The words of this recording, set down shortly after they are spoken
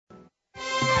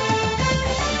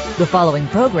The following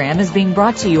program is being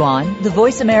brought to you on the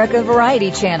Voice America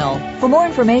Variety Channel. For more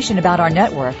information about our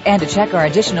network and to check our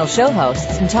additional show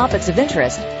hosts and topics of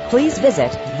interest, please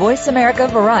visit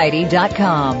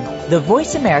voiceamericavariety.com. The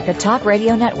Voice America Talk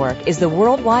Radio Network is the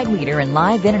worldwide leader in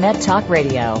live Internet talk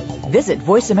radio. Visit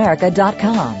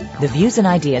voiceamerica.com. The views and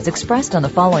ideas expressed on the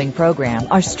following program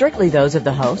are strictly those of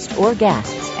the host or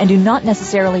guests and do not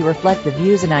necessarily reflect the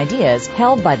views and ideas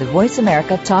held by the Voice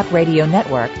America Talk Radio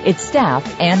Network, its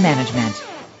staff, and management.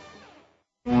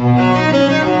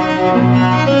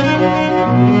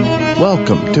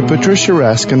 Welcome to Patricia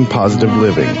Raskin Positive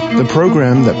Living, the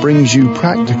program that brings you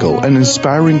practical and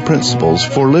inspiring principles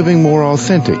for living more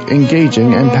authentic,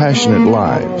 engaging, and passionate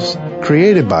lives.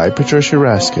 Created by Patricia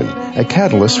Raskin, a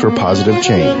catalyst for positive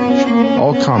change.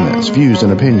 All comments, views,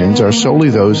 and opinions are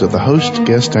solely those of the host,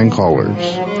 guest, and callers.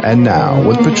 And now,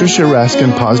 with Patricia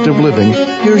Raskin Positive Living,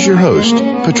 here's your host,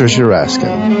 Patricia Raskin.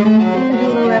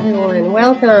 Hello, everyone.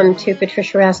 Welcome to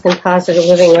Patricia Raskin Positive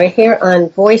Living. We're here on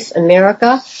Voice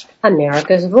America,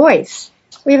 America's Voice.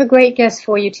 We have a great guest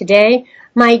for you today.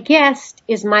 My guest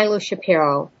is Milo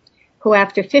Shapiro, who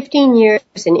after 15 years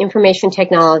in information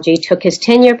technology took his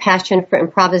 10-year passion for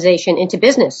improvisation into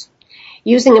business,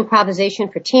 using improvisation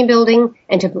for team building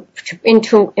and to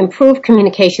improve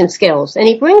communication skills. And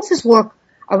he brings his work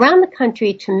around the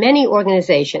country to many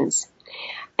organizations.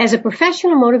 As a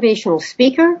professional motivational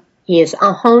speaker, he has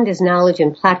honed his knowledge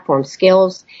in platform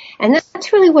skills, and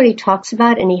that's really what he talks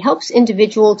about, and he helps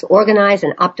individuals organize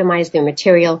and optimize their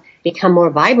material, become more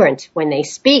vibrant when they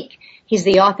speak. He's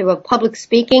the author of Public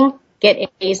Speaking,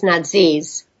 Get A's, Not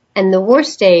Z's, and the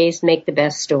worst days make the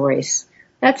best stories.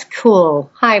 That's cool.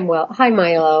 Hi,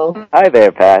 Milo. Hi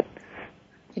there, Pat.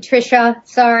 Patricia,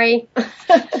 sorry.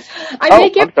 I'm sorry.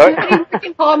 You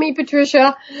can call me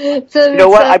Patricia. So you know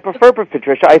what? I prefer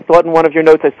Patricia. I thought in one of your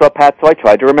notes I saw Pat, so I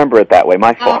tried to remember it that way.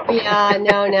 My fault. Oh, yeah,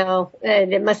 no.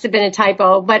 It must have been a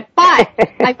typo. But I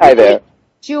Hi really there.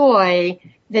 enjoy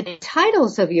the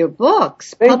titles of your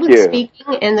books. Thank Public you.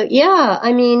 Speaking and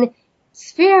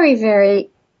it's very, very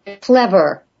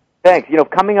clever. Thanks.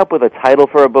 Coming up with a title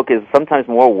for a book is sometimes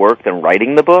more work than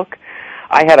writing the book.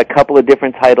 I had a couple of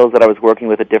different titles that I was working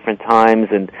with at different times,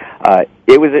 and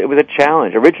it was a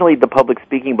challenge. Originally, the public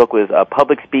speaking book was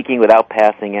Public Speaking Without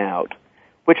Passing Out,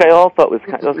 which I all thought was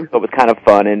kind of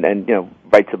fun and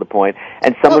right to the point.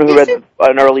 And someone who read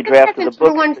an early draft of the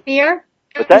book. One fear?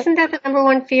 What's that? Isn't that the number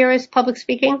one fear is public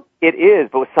speaking? It is,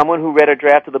 but someone who read a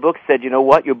draft of the book said, you know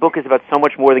what, your book is about so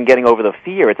much more than getting over the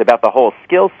fear. It's about the whole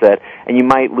skill set, and you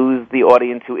might lose the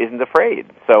audience who isn't afraid.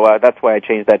 So that's why I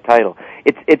changed that title.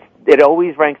 It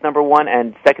always ranks number one,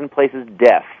 and second place is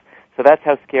deaf. So that's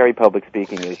how scary public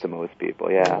speaking is to most people,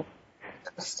 yeah.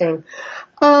 Interesting.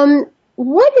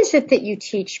 What is it that you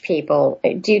teach people?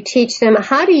 Do you teach them?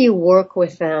 How do you work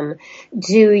with them?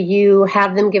 Do you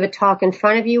have them give a talk in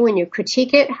front of you when you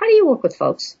critique it? How do you work with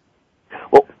folks?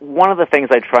 Well, one of the things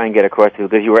I try and get across to you,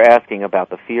 because you were asking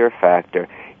about the fear factor,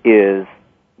 is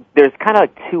there's kind of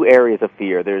like two areas of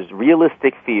fear. There's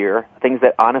realistic fear, things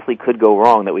that honestly could go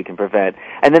wrong that we can prevent,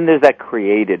 and then there's that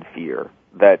created fear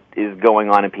that is going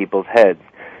on in people's heads.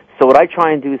 So what I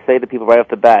try and do is say to people right off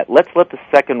the bat, let's let the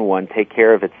second one take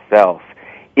care of itself.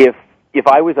 If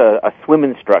I was a swim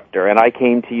instructor and I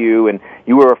came to you and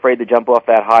you were afraid to jump off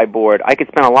that high board, I could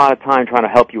spend a lot of time trying to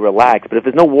help you relax. But if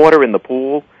there's no water in the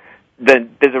pool,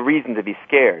 then there's a reason to be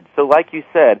scared. So like you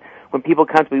said, when people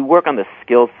come to me, we work on the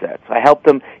skill sets. I help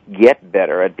them get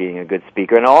better at being a good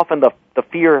speaker. And often the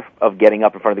fear of getting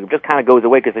up in front of the group just kind of goes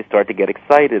away because they start to get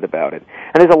excited about it.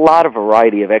 And there's a lot of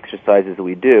variety of exercises that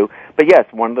we do. But yes,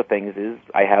 one of the things is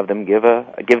I have them give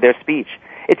their speech.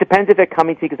 It depends if they're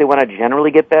coming to me because they want to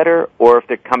generally get better or if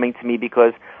they're coming to me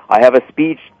because I have a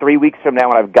speech 3 weeks from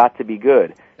now and I've got to be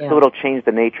good. Yeah. So it'll change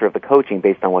the nature of the coaching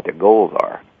based on what their goals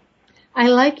are. I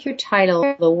like your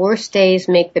title, The Worst Days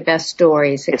Make the Best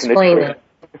Stories. Explain it.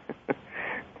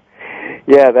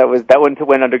 Yeah, that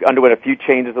one underwent a few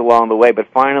changes along the way, but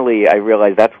finally I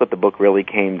realized that's what the book really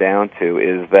came down to,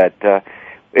 is that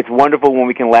it's wonderful when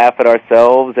we can laugh at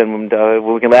ourselves and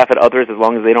when we can laugh at others as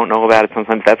long as they don't know about it.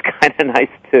 Sometimes that's kind of nice,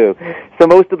 too. So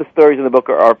most of the stories in the book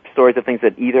are stories of things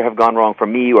that either have gone wrong for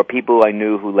me or people I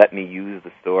knew who let me use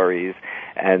the stories.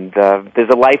 And there's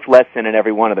a life lesson in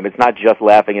every one of them. It's not just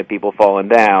laughing at people falling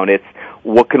down. It's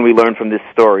what can we learn from this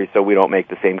story so we don't make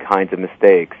the same kinds of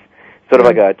mistakes. Sort of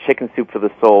like a chicken soup for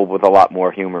the soul with a lot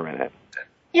more humor in it.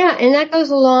 Yeah, and that goes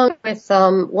along with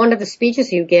one of the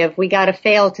speeches you give, we got to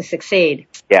fail to succeed.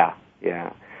 Yeah.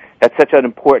 That's such an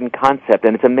important concept,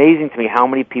 and it's amazing to me how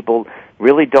many people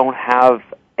really don't have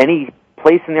any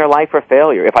place in their life for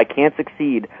failure. If I can't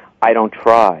succeed, I don't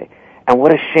try. And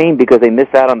what a shame, because they miss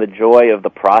out on the joy of the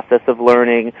process of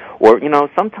learning, or,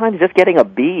 sometimes just getting a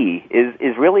B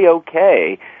is really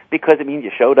okay, because it means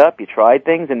you showed up, you tried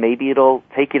things, and maybe it'll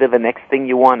take you to the next thing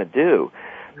you want to do.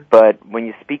 But when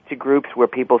you speak to groups where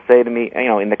people say to me,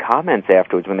 in the comments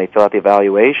afterwards when they fill out the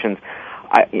evaluations,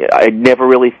 I never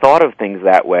really thought of things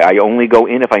that way. I only go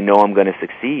in if I know I'm going to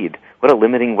succeed. What a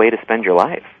limiting way to spend your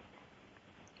life.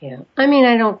 Yeah. I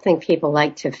don't think people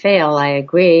like to fail. I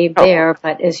agree there,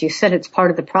 but as you said, it's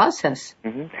part of the process.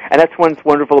 Mm-hmm. And that's what's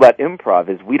wonderful about improv,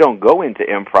 is we don't go into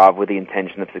improv with the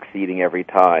intention of succeeding every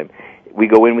time. We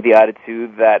go in with the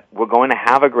attitude that we're going to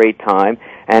have a great time,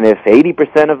 and if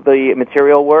 80% of the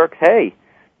material works, hey,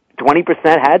 20%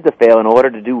 had to fail in order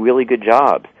to do really good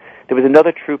jobs. There was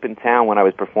another troupe in town when I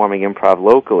was performing improv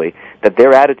locally that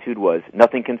their attitude was,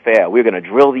 nothing can fail. We're going to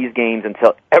drill these games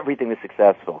until everything is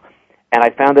successful. And I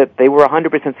found that they were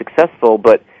 100% successful,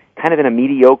 but kind of in a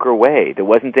mediocre way. There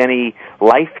wasn't any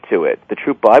life to it. The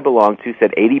troupe I belonged to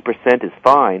said 80% is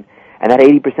fine, and that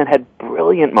 80% had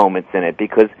brilliant moments in it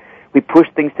because we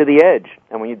pushed things to the edge.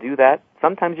 And when you do that,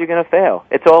 sometimes you're going to fail.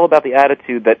 It's all about the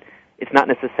attitude that it's not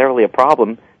necessarily a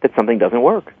problem that something doesn't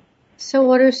work. So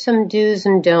what are some do's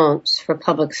and don'ts for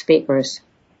public speakers?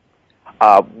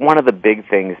 One of the big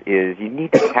things is you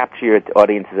need to capture your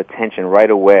audience's attention right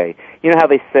away. You know how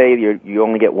they say you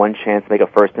only get one chance to make a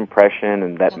first impression,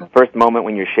 and that first moment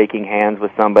when you're shaking hands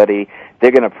with somebody,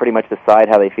 they're going to pretty much decide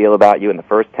how they feel about you in the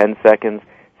first 10 seconds.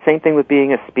 Same thing with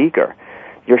being a speaker.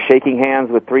 You're shaking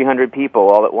hands with 300 people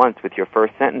all at once with your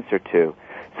first sentence or two.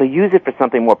 So use it for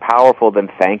something more powerful than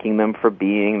thanking them for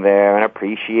being there and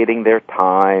appreciating their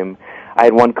time. I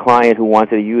had one client who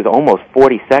wanted to use almost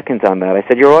 40 seconds on that. I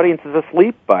said, your audience is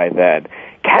asleep by then.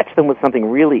 Catch them with something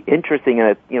really interesting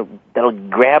and that'll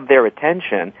grab their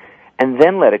attention, and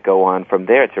then let it go on from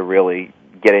there to really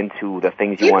get into the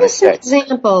things you want to say. Give us an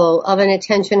example of an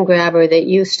attention grabber that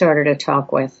you started a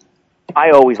talk with.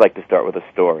 I always like to start with a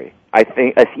story. I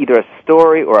think it's either a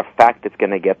story or a fact that's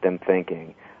going to get them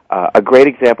thinking. A great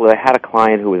example, I had a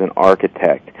client who was an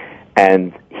architect,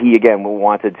 and he, again,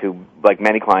 wanted to, like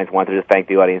many clients, wanted to thank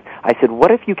the audience. I said,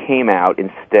 what if you came out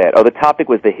instead? The topic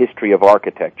was the history of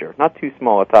architecture. Not too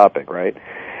small a topic, right?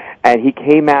 And he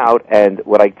came out, and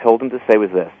what I told him to say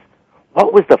was this: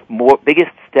 what was the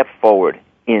biggest step forward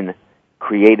in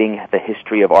creating the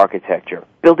history of architecture?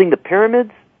 Building the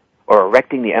pyramids or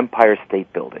erecting the Empire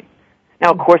State Building?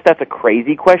 Now, of course, that's a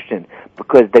crazy question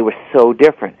because they were so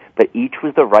different, but each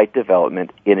was the right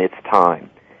development in its time.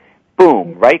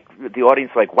 Boom, right? The audience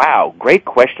was like, wow, great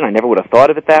question. I never would have thought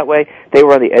of it that way. They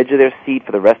were on the edge of their seat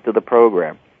for the rest of the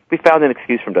program. We found an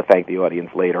excuse for him to thank the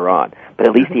audience later on, but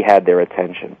at least he had their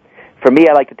attention. For me,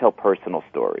 I like to tell personal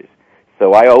stories.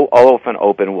 So I'll often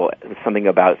open something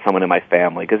about someone in my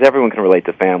family, because everyone can relate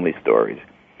to family stories.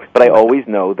 But I always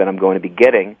know that I'm going to be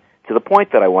getting to the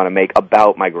point that I want to make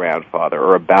about my grandfather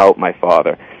or about my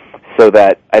father, so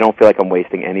that I don't feel like I'm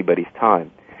wasting anybody's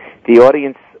time.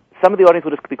 Some of the audience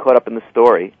will just be caught up in the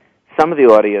story. Some of the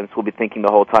audience will be thinking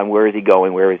the whole time, where is he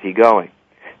going, where is he going?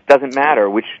 It doesn't matter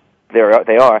which they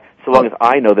are, so long as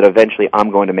I know that eventually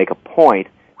I'm going to make a point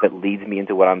that leads me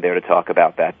into what I'm there to talk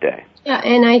about that day. Yeah,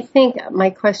 and I think my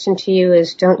question to you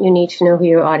is, don't you need to know who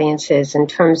your audience is in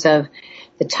terms of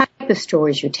the type of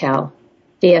stories you tell,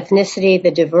 the ethnicity,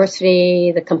 the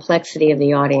diversity, the complexity of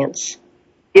the audience?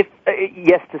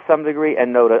 Yes, to some degree,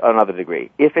 and no to another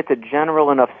degree. If it's a general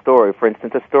enough story, for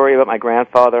instance, a story about my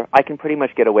grandfather, I can pretty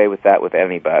much get away with that with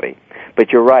anybody.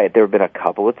 But you're right, there have been a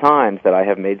couple of times that I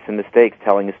have made some mistakes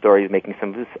telling a story, making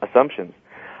some assumptions.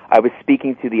 I was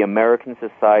speaking to the American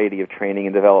Society of Training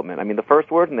and Development. I mean, the first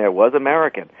word in there was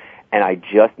American, and I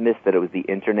just missed that it was the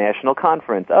International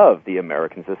Conference of the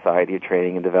American Society of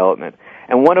Training and Development.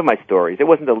 And one of my stories, it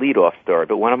wasn't a lead-off story,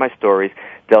 but one of my stories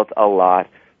dealt a lot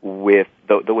with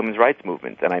the women's rights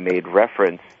movement, and I made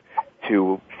reference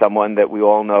to someone that we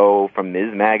all know from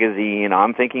Ms. Magazine.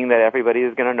 I'm thinking that everybody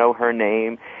is going to know her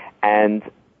name, and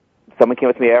someone came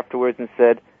up to me afterwards and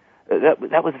said,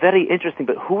 that was very interesting,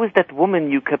 but who is that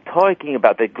woman you kept talking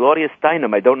about, that Gloria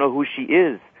Steinem? I don't know who she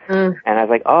is. And I was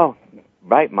like, oh,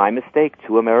 right, my mistake,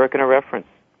 too American a reference.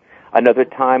 Another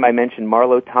time I mentioned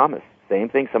Marlo Thomas. Same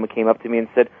thing, someone came up to me and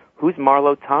said, who's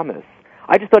Marlo Thomas?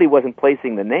 I just thought he wasn't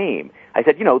placing the name. I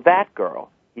said, that girl.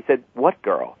 He said, what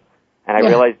girl? And I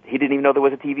realized he didn't even know there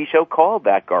was a TV show called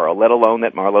That Girl, let alone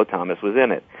that Marlo Thomas was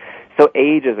in it. So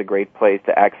age is a great place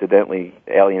to accidentally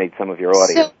alienate some of your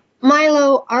audience. So,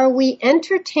 Milo, are we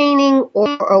entertaining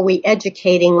or are we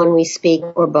educating when we speak,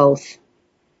 or both?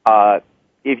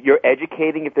 If you're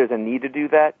educating, if there's a need to do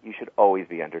that, you should always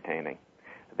be entertaining.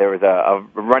 There was a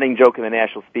running joke in the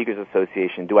National Speakers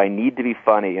Association, do I need to be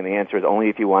funny? And the answer is only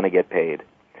if you want to get paid.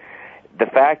 The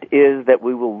fact is that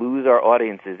we will lose our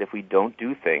audiences if we don't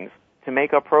do things to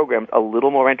make our programs a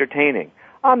little more entertaining.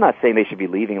 I'm not saying they should be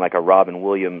leaving like a Robin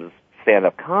Williams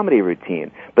stand-up comedy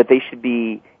routine, but they should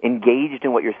be engaged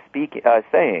in what you're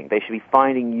saying. They should be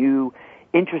finding you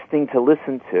interesting to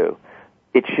listen to.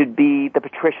 It should be the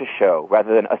Patricia Show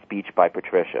rather than a speech by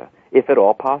Patricia, if at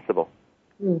all possible.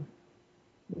 Mm.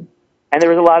 And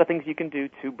there's a lot of things you can do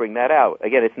to bring that out.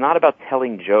 Again, it's not about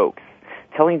telling jokes.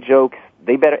 Telling jokes,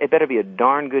 it better be a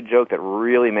darn good joke that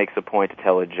really makes a point to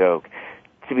tell a joke.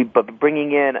 But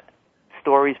bringing in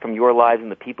stories from your lives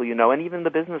and the people you know, and even the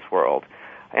business world.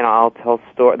 And I'll tell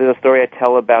there's a story I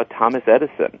tell about Thomas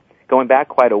Edison, going back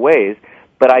quite a ways,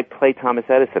 but I play Thomas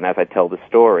Edison as I tell the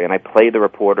story, and I play the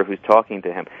reporter who's talking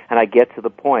to him, and I get to the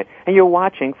point. And you're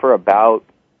watching for about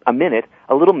a minute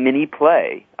a little mini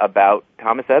play about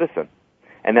Thomas Edison.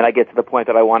 And then I get to the point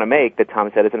that I want to make, that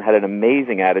Thomas Edison had an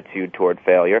amazing attitude toward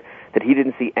failure, that he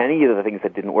didn't see any of the things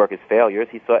that didn't work as failures.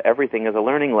 He saw everything as a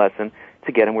learning lesson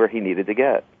to get him where he needed to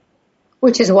get.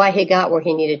 Which is why he got where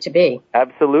he needed to be.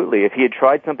 Absolutely. If he had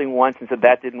tried something once and said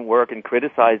that didn't work and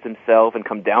criticized himself and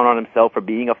come down on himself for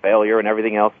being a failure and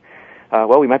everything else,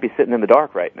 well, we might be sitting in the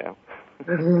dark right now.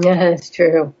 Yeah, that's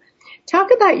true.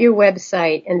 Talk about your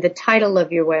website and the title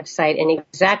of your website and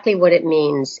exactly what it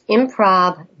means,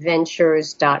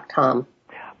 improvventures.com.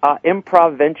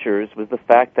 Improv Ventures was the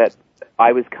fact that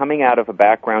I was coming out of a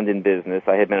background in business.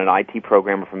 I had been an IT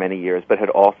programmer for many years, but had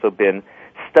also been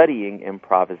studying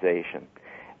improvisation.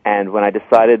 And when I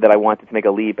decided that I wanted to make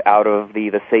a leap out of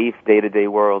the safe day-to-day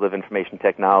world of information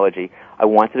technology, I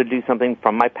wanted to do something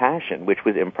from my passion, which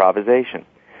was improvisation.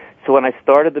 So when I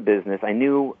started the business, I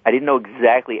didn't know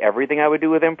exactly everything I would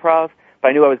do with improv, but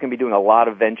I knew I was going to be doing a lot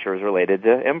of ventures related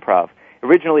to improv.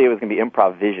 Originally, it was going to be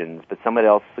Improv Visions, but someone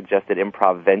else suggested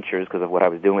Improv Ventures because of what I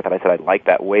was doing with it. I said I'd like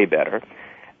that way better.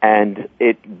 And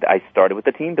I started with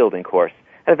the team building course,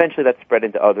 and eventually that spread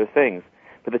into other things.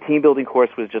 But the team building course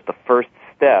was just the first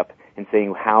step in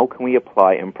saying, how can we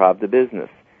apply improv to business?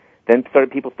 Then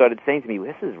people started saying to me,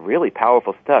 this is really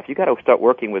powerful stuff. You got to start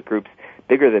working with groups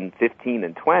bigger than 15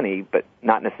 and 20, but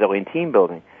not necessarily in team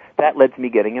building. That led to me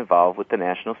getting involved with the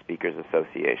National Speakers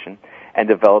Association and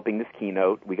developing this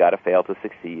keynote, We Gotta Fail to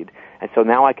Succeed. And so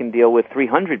now I can deal with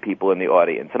 300 people in the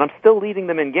audience. And I'm still leading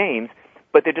them in games,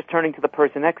 but they're just turning to the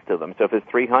person next to them. So if there's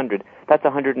 300, that's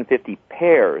 150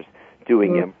 pairs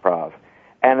doing improv.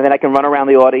 And then I can run around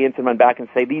the audience and run back and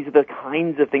say, these are the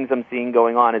kinds of things I'm seeing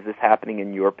going on. Is this happening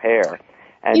in your pair?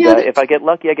 And if I get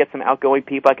lucky, I get some outgoing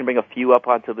people. I can bring a few up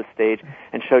onto the stage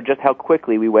and show just how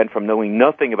quickly we went from knowing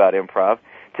nothing about improv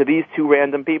to these two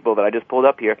random people that I just pulled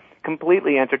up here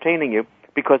completely entertaining you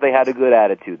because they had a good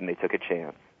attitude and they took a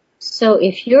chance. So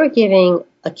if you're giving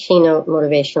a keynote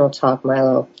motivational talk,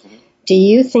 Milo, do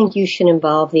you think you should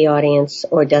involve the audience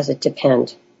or does it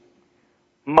depend?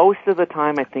 Most of the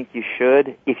time, I think you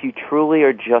should. If you truly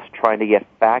are just trying to get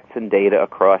facts and data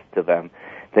across to them,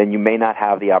 then you may not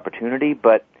have the opportunity,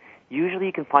 but usually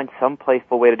you can find some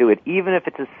playful way to do it, even if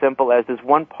it's as simple as this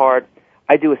one part.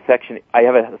 I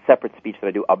have a separate speech that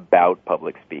I do about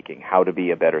public speaking, how to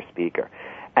be a better speaker.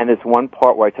 And there's one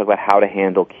part where I talk about how to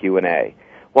handle Q&A.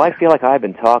 Well, I feel like I've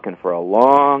been talking for a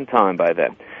long time by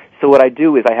then. So what I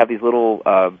do is I have these little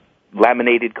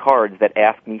laminated cards that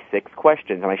ask me 6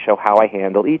 questions, and I show how I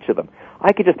handle each of them.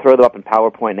 I could just throw them up in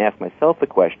PowerPoint and ask myself the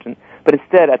question, but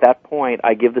instead, at that point,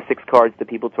 I give the 6 cards to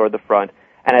people toward the front,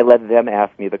 and I let them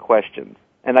ask me the questions.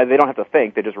 And they don't have to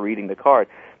think, they're just reading the card.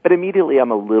 But immediately,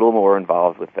 I'm a little more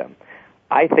involved with them.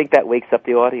 I think that wakes up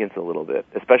the audience a little bit,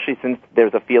 especially since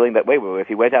there's a feeling that, wait, if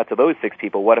you went out to those 6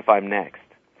 people, what if I'm next?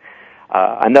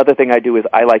 Another thing I do is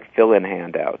I like fill-in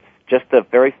handouts. Just the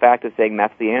very fact of saying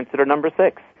that's the answer to number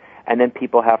 6. And then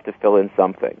people have to fill in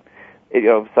something.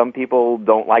 Some people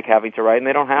don't like having to write, and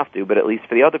they don't have to, but at least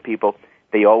for the other people,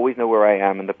 they always know where I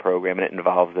am in the program, and it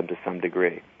involves them to some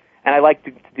degree. And I like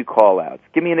to do call-outs.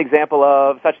 Give me an example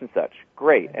of such and such.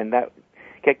 Great. And that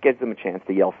gives them a chance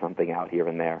to yell something out here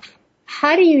and there.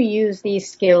 How do you use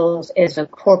these skills as a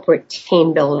corporate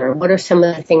team builder? What are some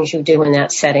of the things you do in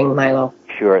that setting, Milo?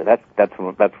 Sure. That's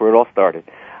where it all started.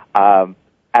 Out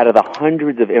of the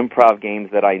hundreds of improv games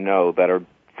that I know, that are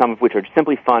some of which are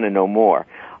simply fun and no more,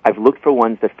 I've looked for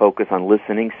ones that focus on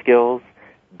listening skills,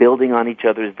 building on each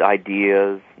other's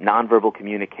ideas, nonverbal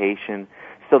communication,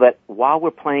 so that while we're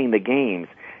playing the games,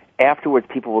 afterwards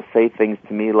people will say things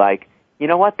to me like, you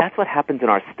know what, that's what happens in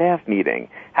our staff meeting.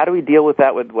 How do we deal with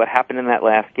that, with what happened in that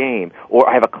last game? Or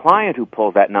I have a client who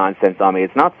pulls that nonsense on me.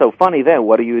 It's not so funny then.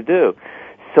 What do you do?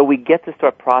 So we get to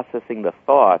start processing the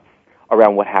thoughts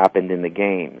around what happened in the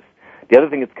games. The other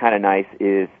thing that's kind of nice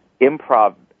is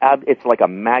improv. It's like a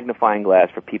magnifying glass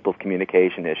for people's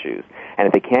communication issues. And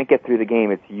if they can't get through the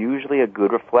game, it's usually a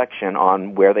good reflection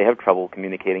on where they have trouble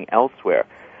communicating elsewhere.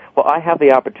 Well, I have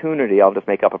the opportunity, I'll just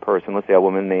make up a person, let's say a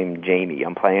woman named Jamie.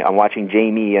 I'm watching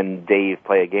Jamie and Dave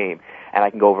play a game, and I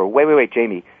can go over, wait,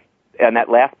 Jamie, and that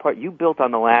last part, you built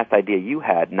on the last idea you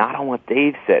had, not on what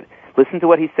Dave said. Listen to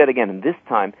what he said again, and this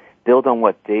time, build on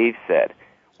what Dave said.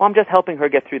 Well, I'm just helping her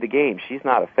get through the game. She's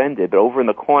not offended, but over in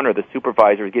the corner, the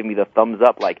supervisor is giving me the thumbs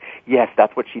up like, yes,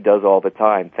 that's what she does all the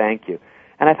time, thank you.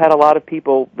 And I've had a lot of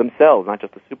people themselves, not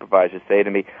just the supervisors, say to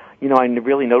me, I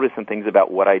really notice some things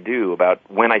about what I do, about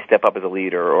when I step up as a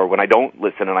leader or when I don't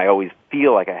listen and I always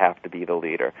feel like I have to be the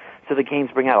leader. So the games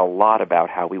bring out a lot about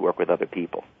how we work with other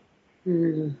people.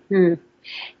 Mm-hmm.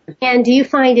 And do you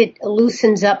find it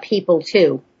loosens up people,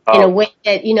 too, in a way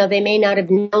that, they may not have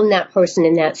known that person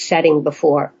in that setting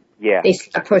before? Yeah. They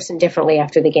see a person differently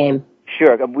after the game.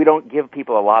 Sure. We don't give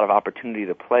people a lot of opportunity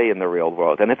to play in the real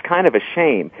world, and it's kind of a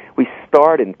shame. We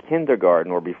start in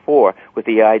kindergarten or before with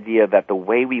the idea that the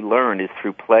way we learn is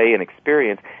through play and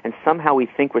experience, and somehow we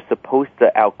think we're supposed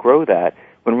to outgrow that,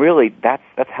 when really that's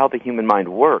how the human mind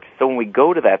works. So when we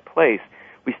go to that place,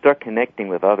 we start connecting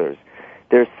with others.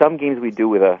 There's some games we do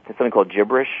with something called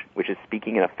gibberish, which is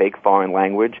speaking in a fake foreign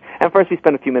language. And first we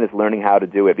spend a few minutes learning how to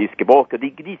do it,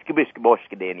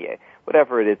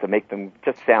 whatever it is, to make them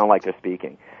just sound like they're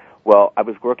speaking. Well, I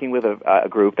was working with a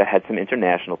group that had some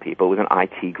international people. It was an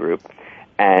IT group.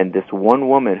 And this one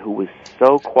woman who was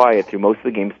so quiet through most of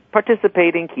the games,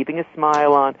 participating, keeping a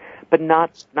smile on, but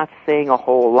not saying a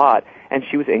whole lot. And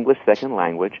she was English second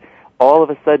language. All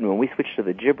of a sudden, when we switched to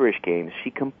the gibberish games,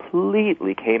 she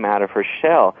completely came out of her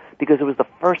shell because it was the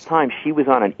first time she was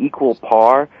on an equal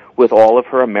par with all of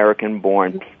her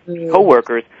American-born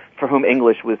coworkers for whom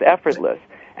English was effortless.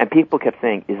 And people kept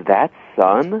saying, is that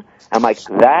Sun? I'm like,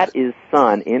 that is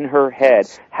Sun in her head,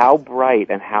 how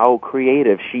bright and how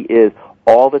creative she is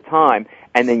all the time.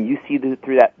 And then you see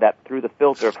through the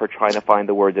filter of her trying to find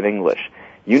the words in English.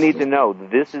 You need to know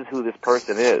this is who this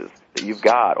person is that you've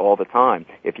got all the time.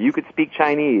 If you could speak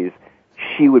Chinese,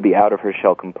 she would be out of her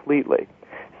shell completely.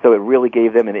 So it really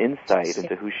gave them an insight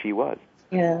into who she was.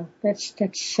 Yeah, that's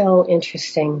so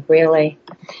interesting, really.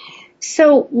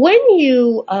 So when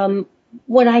you,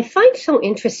 what I find so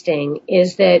interesting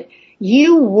is that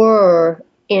you were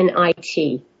in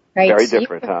IT, right? Very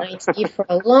different, huh? You were in IT for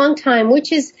a long time,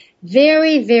 which is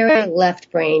very, very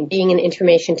left brain, being in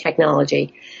information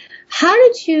technology. How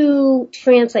did you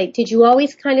translate? Did you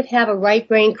always kind of have a right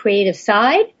brain creative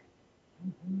side?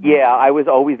 Yeah, I was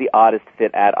always the oddest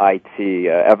fit at IT.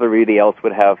 Everybody else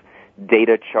would have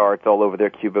data charts all over their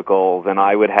cubicles, and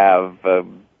I would have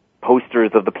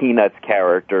posters of the Peanuts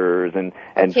characters and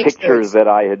pictures that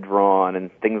I had drawn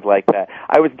and things like that.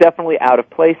 I was definitely out of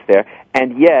place there,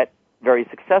 and yet very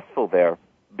successful there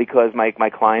because my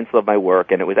clients loved my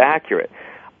work and it was accurate.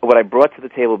 What I brought to the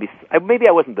table, maybe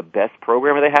I wasn't the best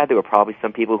programmer they had. There were probably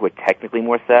some people who were technically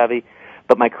more savvy,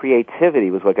 but my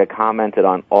creativity was what I commented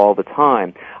on all the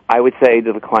time. I would say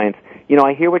to the clients,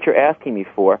 I hear what you're asking me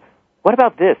for. What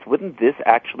about this? Wouldn't this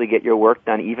actually get your work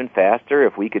done even faster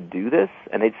if we could do this?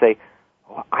 And they'd say,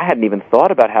 I hadn't even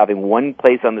thought about having one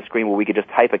place on the screen where we could just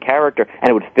type a character and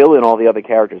it would fill in all the other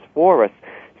characters for us.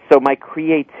 So my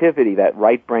creativity, that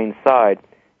right brain side,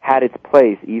 had its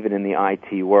place even in the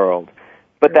IT world.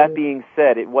 But that being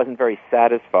said, it wasn't very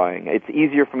satisfying. It's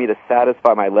easier for me to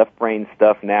satisfy my left brain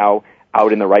stuff now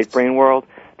out in the right brain world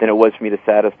than it was for me to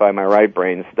satisfy my right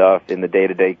brain stuff in the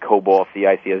day-to-day COBOL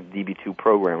CICS DB2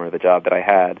 programmer, the job that I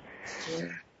had.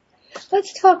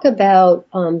 Let's talk about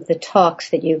the talks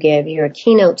that you give. You're a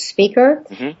keynote speaker.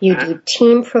 Mm-hmm. You do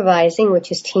team improvising,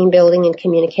 which is team building and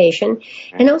communication,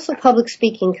 and also public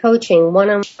speaking coaching,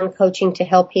 one-on-one coaching to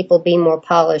help people be more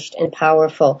polished and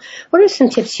powerful. What are some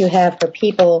tips you have for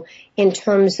people in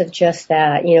terms of just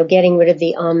that, getting rid of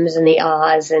the ums and the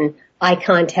ahs and eye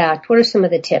contact? What are some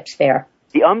of the tips there?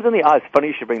 The ums and the ahs, funny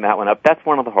you should bring that one up. That's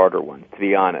one of the harder ones, to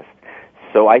be honest.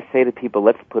 So I say to people,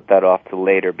 let's put that off to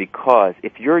later, because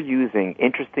if you're using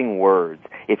interesting words,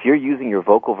 if you're using your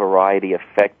vocal variety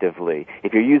effectively,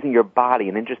 if you're using your body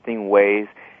in interesting ways,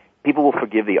 people will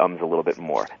forgive the ums a little bit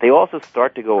more. They also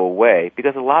start to go away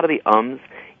because a lot of the ums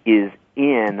is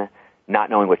in not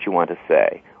knowing what you want to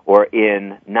say or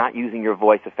in not using your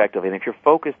voice effectively. And if you're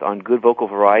focused on good vocal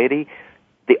variety,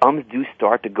 the ums do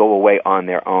start to go away on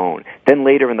their own. Then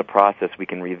later in the process, we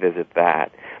can revisit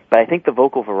that. But I think the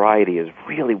vocal variety is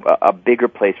really a bigger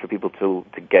place for people to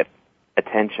get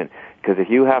attention. Because if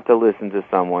you have to listen to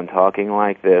someone talking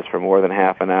like this for more than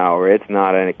half an hour, it's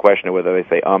not any question of whether they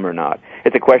say or not.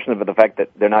 It's a question of the fact that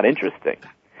they're not interesting.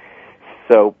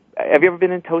 So, have you ever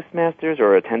been in Toastmasters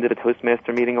or attended a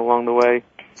Toastmaster meeting along the way?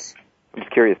 I'm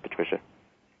just curious, Patricia.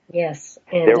 Yes.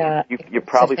 And you're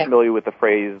probably familiar with the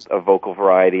phrase of vocal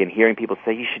variety and hearing people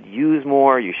say you should use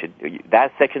more,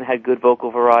 that section had good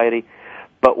vocal variety.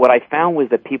 But what I found was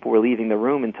that people were leaving the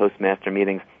room in Toastmaster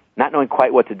meetings not knowing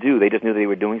quite what to do. They just knew they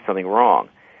were doing something wrong.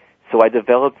 So I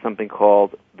developed something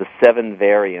called the 7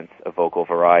 variants of vocal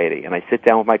variety. And I sit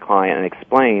down with my client and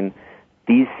explain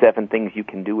these 7 things you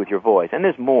can do with your voice. And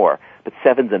there's more, but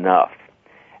 7's enough.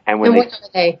 And what are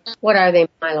they? What are they,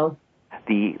 Milo?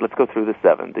 Let's go through the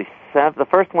 7. The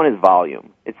first one is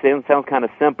volume. It sounds kind of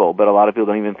simple, but a lot of people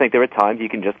don't even think. There are times you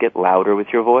can just get louder with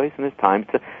your voice, and there's times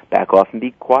to back off and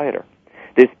be quieter.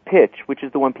 There's pitch, which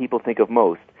is the one people think of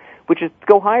most, which is to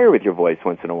go higher with your voice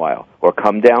once in a while, or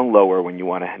come down lower when you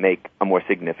want to make a more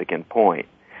significant point.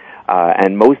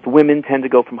 And most women tend to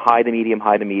go from high to medium,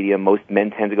 high to medium. Most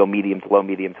men tend to go medium to low,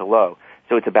 medium to low.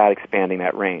 So it's about expanding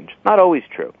that range. Not always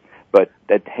true, but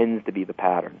that tends to be the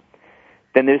pattern.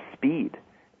 Then there's speed.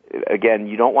 Again,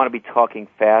 you don't want to be talking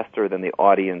faster than the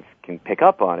audience can pick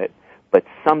up on it, but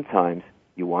sometimes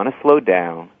you want to slow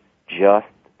down just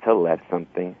to let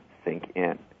something sink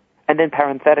in. And then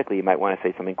parenthetically, you might want to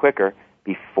say something quicker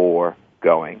before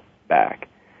going back.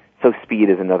 So speed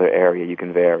is another area you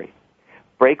can vary.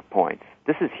 Break points.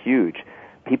 This is huge.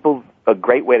 A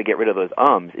great way to get rid of those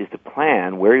ums is to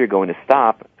plan where you're going to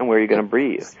stop and where you're going to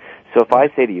breathe. So if I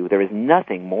say to you, there is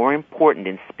nothing more important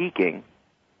in speaking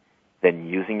than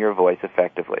using your voice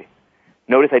effectively.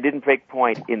 Notice I didn't break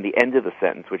point in the end of the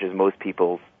sentence, which is most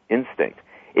people's instinct.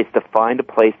 It's to find a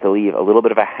place to leave a little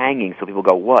bit of a hanging so people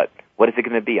go, what? What is it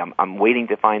going to be? I'm waiting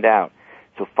to find out.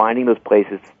 So finding those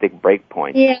places to stick break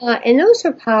points. Yeah, and those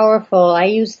are powerful. I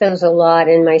use those a lot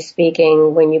in my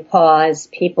speaking. When you pause,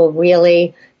 people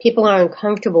are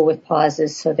uncomfortable with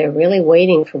pauses, so they're really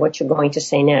waiting for what you're going to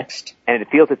say next. And it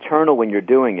feels eternal when you're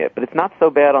doing it, but it's not so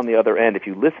bad on the other end. If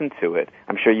you listen to it,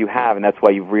 I'm sure you have, and that's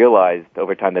why you've realized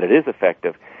over time that it is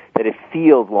effective, that it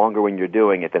feels longer when you're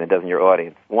doing it than it does in your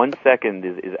audience. 1 second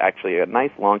is actually a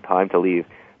nice long time to leave,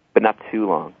 but not too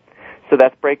long. So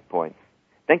that's break points.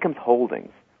 Then comes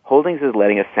holdings. Holdings is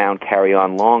letting a sound carry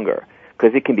on longer,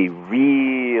 because it can be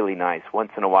really nice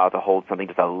once in a while to hold something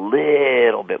just a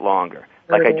little bit longer,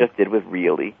 like I just did with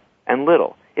really and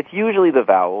little. It's usually the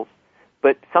vowels,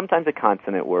 but sometimes a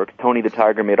consonant works. Tony the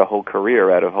Tiger made a whole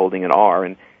career out of holding an R,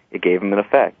 and it gave him an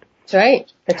effect.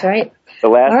 That's right. The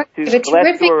last two.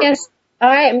 Terrific guest. All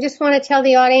right, I just want to tell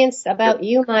the audience about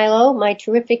you, Milo, my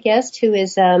terrific guest, who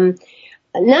is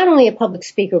not only a public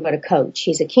speaker, but a coach.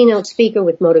 He's a keynote speaker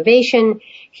with motivation.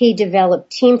 He developed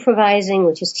team improvising,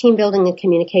 which is team building and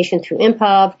communication through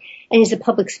improv. And he's a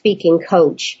public speaking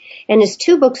coach. And his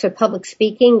 2 books are Public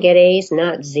Speaking, Get A's,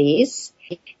 Not Z's.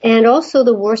 And also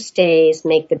The Worst Days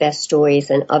Make the Best Stories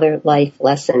and Other Life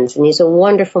Lessons. And he's a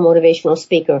wonderful motivational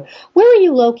speaker. Where are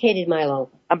you located, Milo?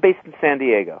 I'm based in San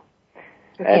Diego.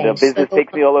 Okay, and business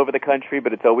takes me all over the country,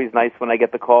 but it's always nice when I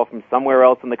get the call from somewhere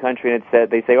else in the country and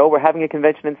they say, oh, we're having a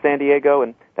convention in San Diego,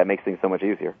 and that makes things so much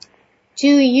easier. Do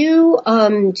you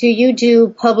do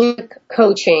public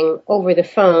coaching over the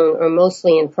phone or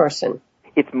mostly in person?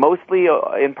 It's mostly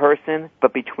in person,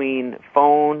 but between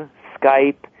phone,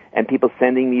 Skype, and people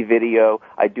sending me video,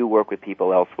 I do work with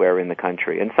people elsewhere in the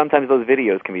country. And sometimes those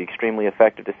videos can be extremely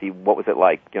effective to see what was it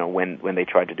like, when they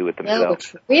tried to do it themselves. Yeah,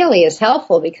 which really is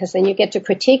helpful because then you get to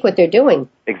critique what they're doing.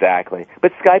 Exactly.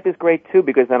 But Skype is great, too,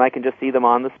 because then I can just see them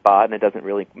on the spot, and it doesn't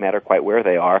really matter quite where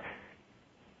they are.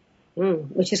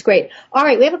 Which is great. All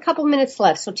right, we have a couple minutes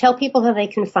left, so tell people how they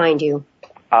can find you.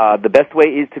 The best way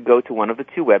is to go to one of the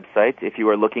 2 websites. If you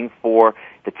are looking for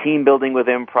the Team Building with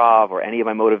Improv or any of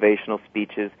my motivational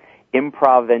speeches,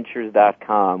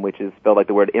 improvventures.com, which is spelled like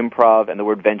the word improv and the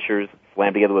word ventures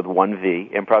slammed together with 1 V,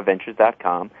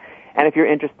 improvventures.com. And if you're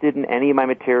interested in any of my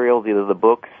materials, either the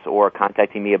books or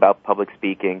contacting me about public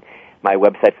speaking, my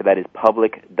website for that is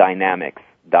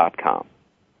publicdynamics.com.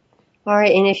 All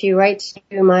right, and if you write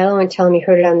to Milo and tell him you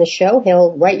heard it on the show,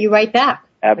 he'll write you right back.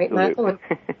 Absolutely. Right, Milo?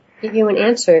 Give you an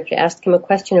answer if you ask him a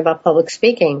question about public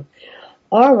speaking.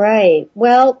 All right.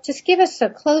 Well, just give us a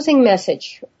closing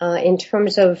message in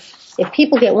terms of if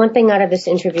people get one thing out of this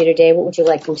interview today, what would you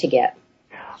like them to get?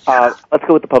 Let's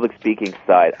go with the public speaking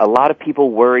side. A lot of people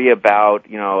worry about,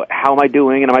 how am I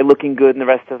doing and am I looking good and the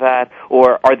rest of that?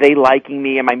 Or are they liking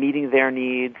me? Am I meeting their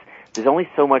needs? There's only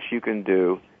so much you can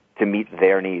do to meet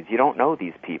their needs. You don't know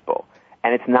these people.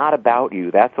 And it's not about you.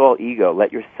 That's all ego.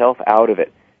 Let yourself out of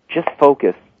it. Just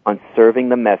focus on serving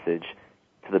the message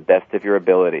to the best of your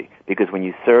ability, because when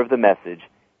you serve the message,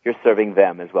 you're serving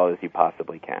them as well as you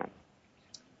possibly can.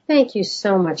 Thank you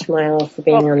so much, Milo, for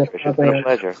being on the program. It's a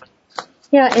pleasure.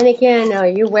 Yeah, and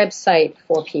again, your website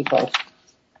for people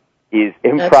is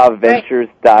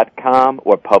improvventures.com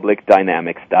or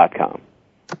publicdynamics.com.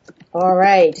 All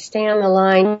right, stay on the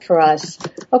line for us.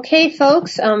 Okay,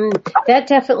 folks, that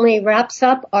definitely wraps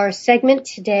up our segment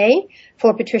today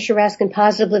for Patricia Raskin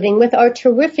Positive Living with our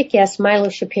terrific guest, Milo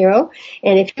Shapiro.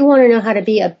 And if you want to know how to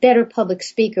be a better public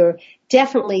speaker,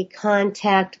 definitely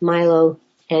contact Milo,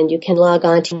 and you can log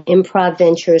on to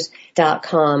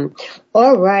improvventures.com.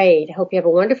 All right, hope you have a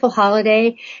wonderful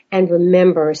holiday, and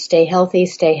remember, stay healthy,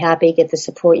 stay happy, get the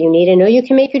support you need, and know you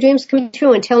can make your dreams come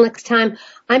true. Until next time,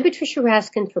 I'm Patricia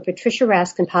Raskin for Patricia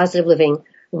Raskin Positive Living,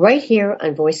 right here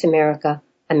on Voice America,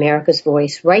 America's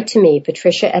Voice. Write to me,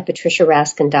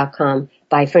 patricia@patriciaraskin.com.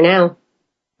 Bye for now.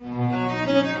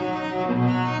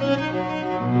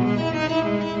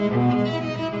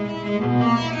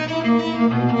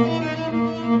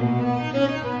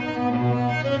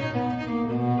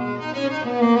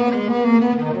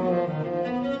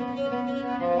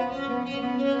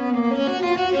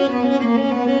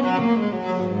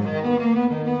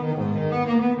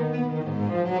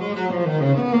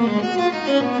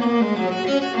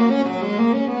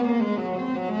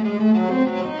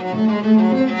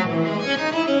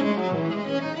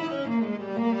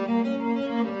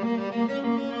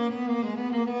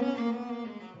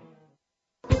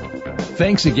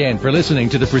 Thanks again for listening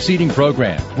to the preceding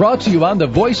program, brought to you on the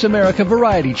Voice America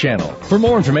Variety Channel. For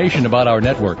more information about our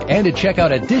network and to check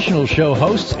out additional show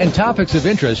hosts and topics of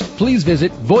interest, please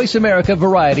visit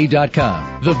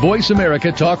VoiceAmericaVariety.com. The Voice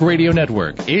America Talk Radio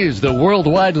Network is the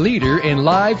worldwide leader in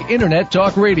live Internet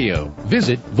talk radio.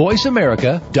 Visit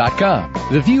VoiceAmerica.com.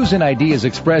 The views and ideas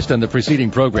expressed on the preceding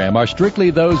program are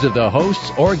strictly those of the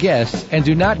hosts or guests and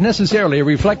do not necessarily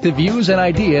reflect the views and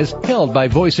ideas held by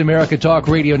Voice America Talk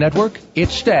Radio Network,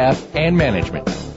 its staff, and management.